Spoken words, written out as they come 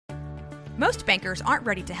Most bankers aren't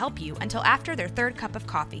ready to help you until after their third cup of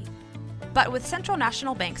coffee. But with Central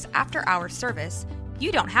National Bank's after-hours service,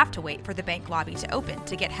 you don't have to wait for the bank lobby to open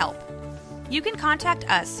to get help. You can contact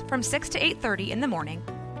us from 6 to 8:30 in the morning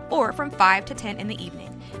or from 5 to 10 in the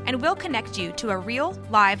evening, and we'll connect you to a real,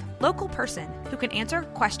 live, local person who can answer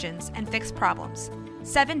questions and fix problems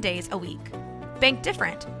 7 days a week. Bank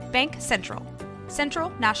different. Bank Central. Central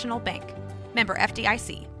National Bank. Member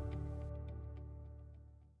FDIC.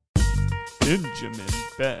 Benjamin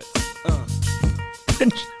Betts.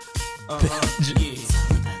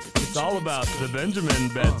 It's all about the Benjamin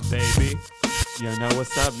Betts, baby. You know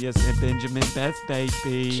what's up? Yes, Benjamin Betts,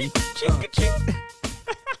 baby.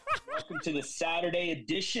 Welcome to the Saturday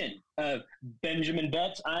edition of Benjamin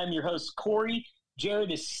Betts. I'm your host, Corey.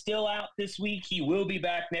 Jared is still out this week. He will be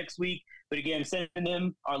back next week. But again, sending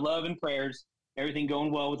him our love and prayers. Everything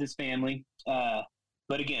going well with his family.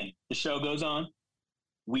 But again, the show goes on.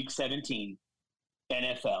 Week 17,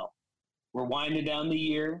 NFL. We're winding down the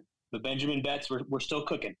year, but Benjamin Betts, we're still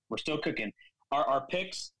cooking. We're still cooking. Our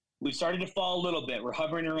picks, we've started to fall a little bit. We're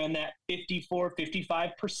hovering around that 54,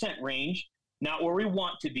 55% range. Not where we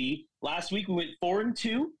want to be. Last week we went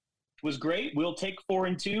 4-2. Was great. We'll take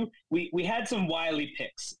 4-2. We had some wily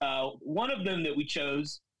picks. One of them that we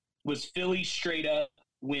chose was Philly straight up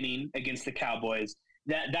winning against the Cowboys.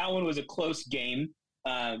 That one was a close game.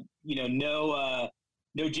 No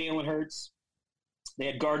Jalen Hurts. They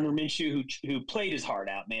had Gardner Minshew who played his heart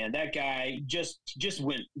out, man. That guy just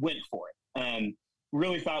went for it.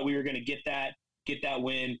 Really thought we were going to get that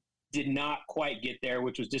win. Did not quite get there,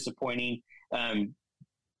 which was disappointing.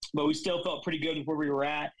 But we still felt pretty good with where we were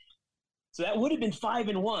at. So that would have been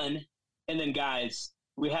 5-1. And then, guys,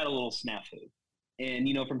 we had a little snafu. And,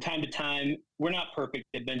 from time to time, we're not perfect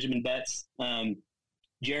at Benjamin Betts.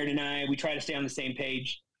 Jared and I, we try to stay on the same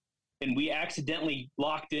page. And we accidentally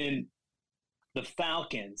locked in the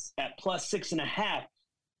Falcons at +6.5.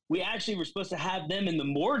 We actually were supposed to have them in the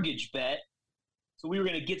mortgage bet. So we were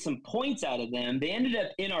going to get some points out of them. They ended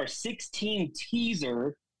up in our 16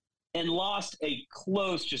 teaser and lost a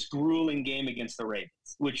close, just grueling game against the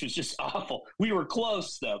Ravens, which was just awful. We were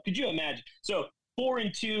close, though. Could you imagine? So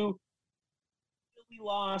 4-2, we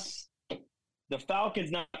lost. The Falcons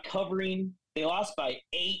not covering. They lost by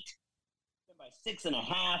 8, by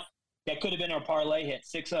 6.5. That could have been our parlay hit,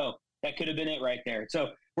 6-0. That could have been it right there. So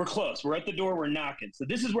we're close. We're at the door. We're knocking. So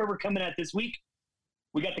this is where we're coming at this week.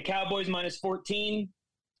 We got the Cowboys -14.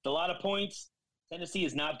 It's a lot of points. Tennessee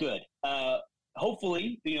is not good.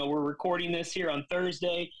 Hopefully, we're recording this here on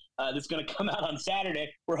Thursday. This is going to come out on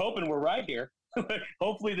Saturday. We're hoping we're right here.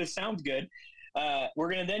 Hopefully this sounds good. We're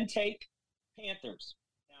going to then take Panthers.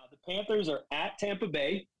 Now, the Panthers are at Tampa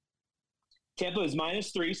Bay. Tampa is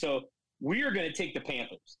 -3, so we are going to take the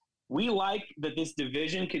Panthers. We like that this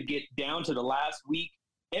division could get down to the last week.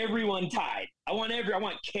 Everyone tied. I want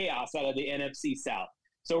chaos out of the NFC South.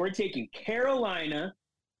 So we're taking Carolina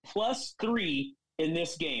 +3 in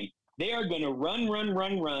this game. They are going to run.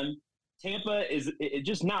 Tampa is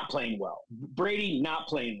just not playing well. Brady not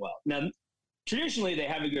playing well. Now, traditionally, they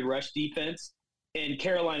have a good rush defense, and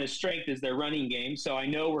Carolina's strength is their running game. So I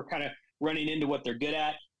know we're kind of running into what they're good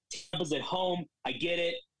at. Tampa's at home. I get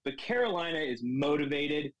it. But Carolina is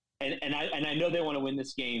motivated, and I know they want to win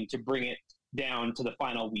this game to bring it down to the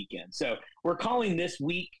final weekend. So we're calling this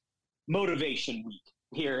week Motivation Week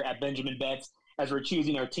here at Benjamin Betts as we're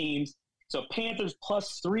choosing our teams. So Panthers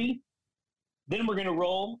 +3. Then we're going to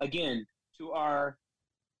roll, again, to our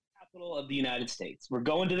capital of the United States. We're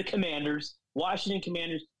going to the Commanders, Washington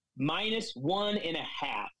Commanders,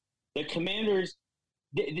 -1.5. The Commanders,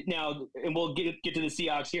 now, and we'll get to the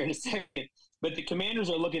Seahawks here in a second, but the Commanders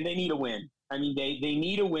are looking, they need a win. I mean, they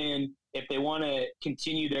need a win if they want to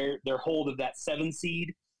continue their hold of that 7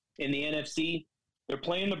 seed in the NFC. They're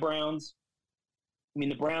playing the Browns. I mean,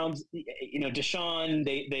 the Browns, Deshaun,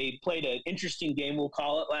 they played an interesting game, we'll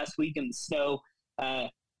call it, last week in the snow.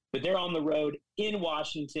 But they're on the road in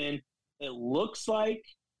Washington. It looks like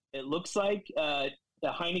the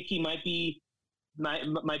Heineke might be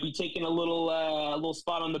taking a little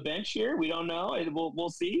spot on the bench here. We don't know. We'll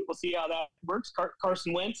see. We'll see how that works.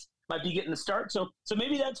 Carson Wentz might be getting the start. So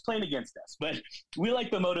maybe that's playing against us. But we like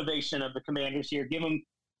the motivation of the Commanders here. Give them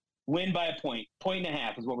win by a point.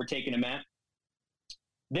 1.5 is what we're taking them at.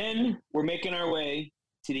 Then we're making our way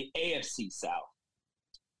to the AFC South.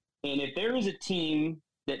 And if there is a team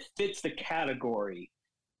that fits the category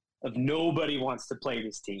of nobody wants to play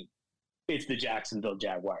this team, it's the Jacksonville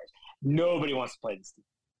Jaguars. Nobody wants to play this team.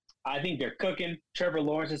 I think they're cooking. Trevor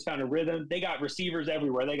Lawrence has found a rhythm. They got receivers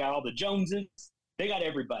everywhere. They got all the Joneses. They got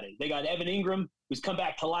everybody. They got Evan Ingram, who's come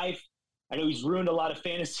back to life. I know he's ruined a lot of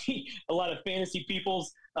fantasy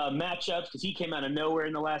people's matchups because he came out of nowhere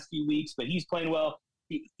in the last few weeks, but he's playing well.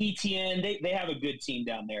 ETN, they have a good team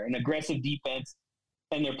down there, an aggressive defense,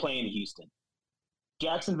 and they're playing Houston.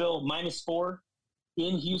 Jacksonville -4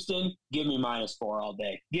 in Houston. Give me -4 all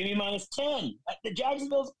day. Give me -10. The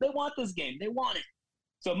Jacksonville's, they want this game. They want it.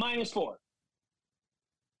 So -4.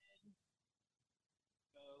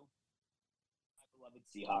 My beloved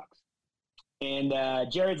Seahawks. And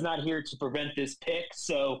Jared's not here to prevent this pick,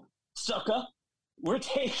 so sucker. We're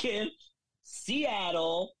taking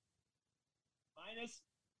Seattle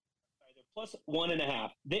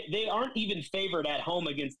 +1.5. They aren't even favored at home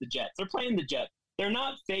against the Jets. They're playing the Jets. They're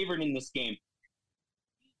not favored in this game.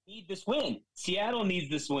 They need this win. Seattle needs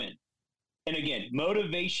this win. And again,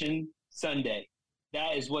 motivation Sunday.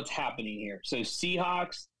 That is what's happening here. So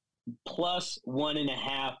Seahawks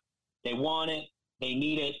 +1.5. They want it. They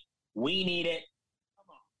need it. We need it. Come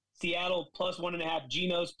on. Seattle +1.5.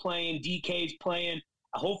 Geno's playing. DK's playing.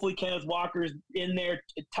 Hopefully Kenneth Walker's in there.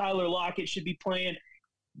 Tyler Lockett should be playing.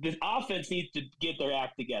 The offense needs to get their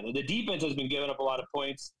act together. The defense has been giving up a lot of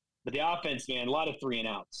points, but the offense, man, a lot of 3 and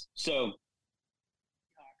outs. So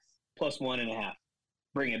 +1.5.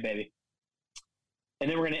 Bring it, baby. And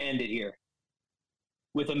then we're going to end it here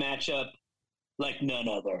with a matchup like none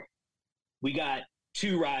other. We got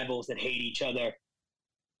 2 rivals that hate each other.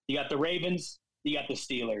 You got the Ravens, you got the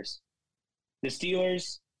Steelers. The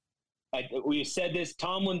Steelers, we said this,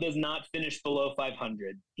 Tomlin does not finish below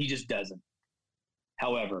 500. He just doesn't.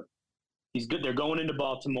 However, he's good. They're going into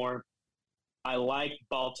Baltimore. I like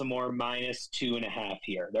Baltimore -2.5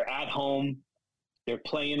 here. They're at home. They're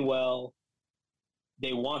playing well.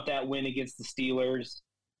 They want that win against the Steelers.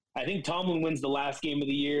 I think Tomlin wins the last game of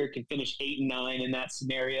the year, can finish 8-9 in that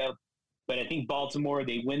scenario. But I think Baltimore,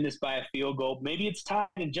 they win this by a field goal. Maybe it's tied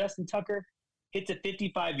and Justin Tucker hits a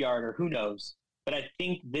 55-yarder. Who knows? But I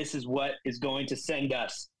think this is what is going to send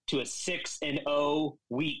us to a 6-0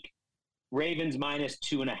 week. Ravens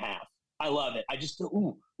 -2.5. I love it. I just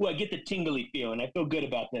feel, I get the tingly feeling. I feel good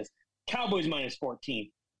about this. Cowboys -14.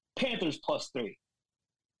 Panthers +3.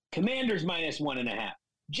 Commanders -1.5.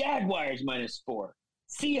 Jaguars -4.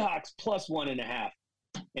 Seahawks +1.5.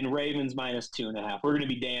 And Ravens -2.5. We're going to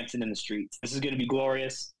be dancing in the streets. This is going to be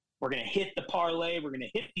glorious. We're going to hit the parlay. We're going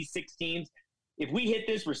to hit these 6 teams. If we hit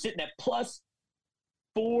this, we're sitting at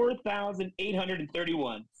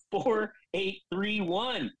 +4,831.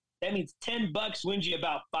 4,831. That means $10 wins you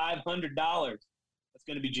about $500. That's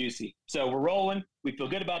going to be juicy. So we're rolling. We feel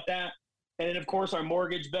good about that. And then, of course, our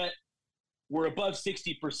mortgage bet. We're above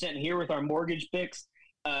 60% here with our mortgage picks.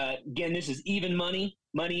 Again, this is even money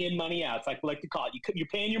in, money out. It's like we like to call it. You're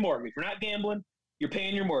paying your mortgage. You're not gambling. You're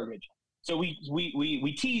paying your mortgage. So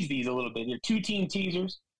we tease these a little bit. They're 2-team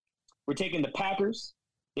teasers. We're taking the Packers.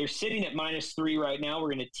 They're sitting at -3 right now.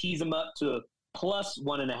 We're going to tease them up to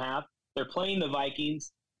 +1.5. They're playing the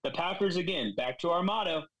Vikings. The Packers, again, back to our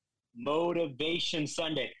motto, motivation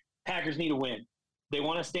Sunday. Packers need a win. They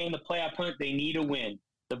want to stay in the playoff hunt. They need a win.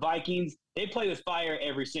 The Vikings, they play with fire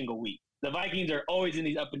every single week. The Vikings are always in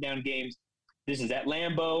these up and down games. This is at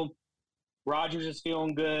Lambeau. Rodgers is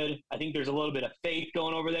feeling good. I think there's a little bit of faith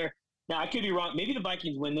going over there. Now, I could be wrong. Maybe the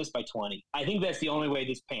Vikings win this by 20. I think that's the only way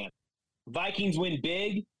this pans. Vikings win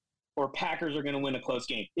big or Packers are going to win a close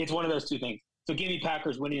game. It's one of those 2 things. So give me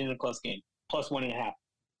Packers winning in a close game, +1.5.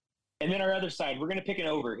 And then our other side, we're going to pick an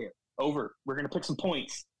over here. Over. We're going to pick some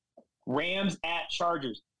points. Rams at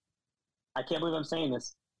Chargers. I can't believe I'm saying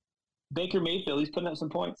this. Baker Mayfield, he's putting up some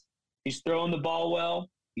points. He's throwing the ball well.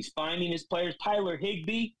 He's finding his players. Tyler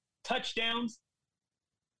Higbee, touchdowns.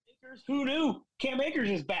 Akers, who knew? Cam Akers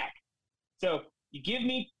is back. So you give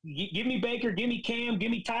me Baker, give me Cam, give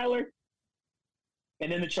me Tyler.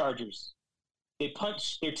 And then the Chargers. They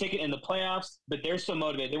punch their ticket in the playoffs, but they're so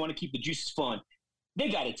motivated. They want to keep the juices flowing. They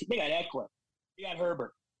got it. They got Eckler. They got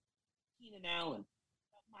Herbert. Keenan Allen.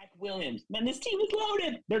 Mike Williams. Man, this team is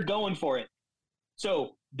loaded. They're going for it.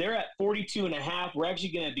 So they're at 42.5. We're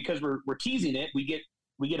actually going to, because we're teasing it, we get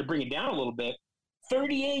to bring it down a little bit.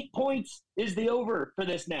 38 points is the over for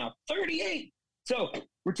this now. 38. So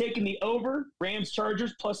we're taking the over, Rams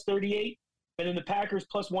Chargers +38, and then the Packers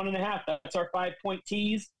 +1.5. That's our 5-point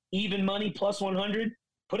tease. Even money +100.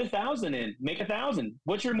 Put 1,000 in. Make 1,000.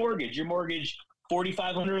 What's your mortgage? Your mortgage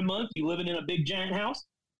 $4,500 a month. You living in a big giant house?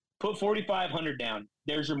 Put $4,500 down.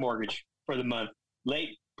 There's your mortgage for the month.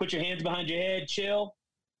 Put your hands behind your head. Chill.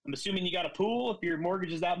 I'm assuming you got a pool if your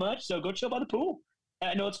mortgage is that much. So go chill by the pool.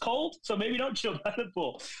 I know it's cold, so maybe don't chill by the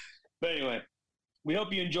pool. But anyway, we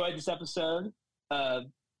hope you enjoyed this episode of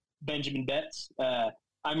Benjamin Bets.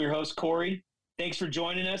 I'm your host, Corey. Thanks for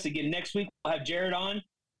joining us. Again, next week we'll have Jared on.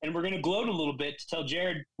 and we're going to gloat a little bit to tell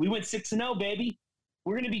Jared we went 6-0, baby.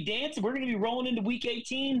 We're going to be dancing. We're going to be rolling into week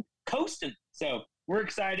 18, coasting. So we're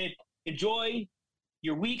excited. Enjoy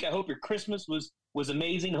your week. I hope your Christmas was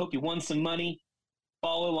amazing. I hope you won some money.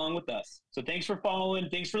 Follow along with us. So thanks for following.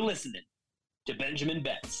 Thanks for listening to Benjamin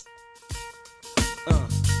Bets. Yeah.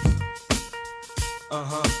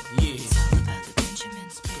 It's all about the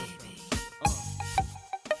Benjamins, baby.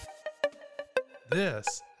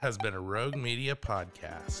 This has been a Rogue Media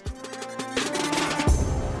podcast.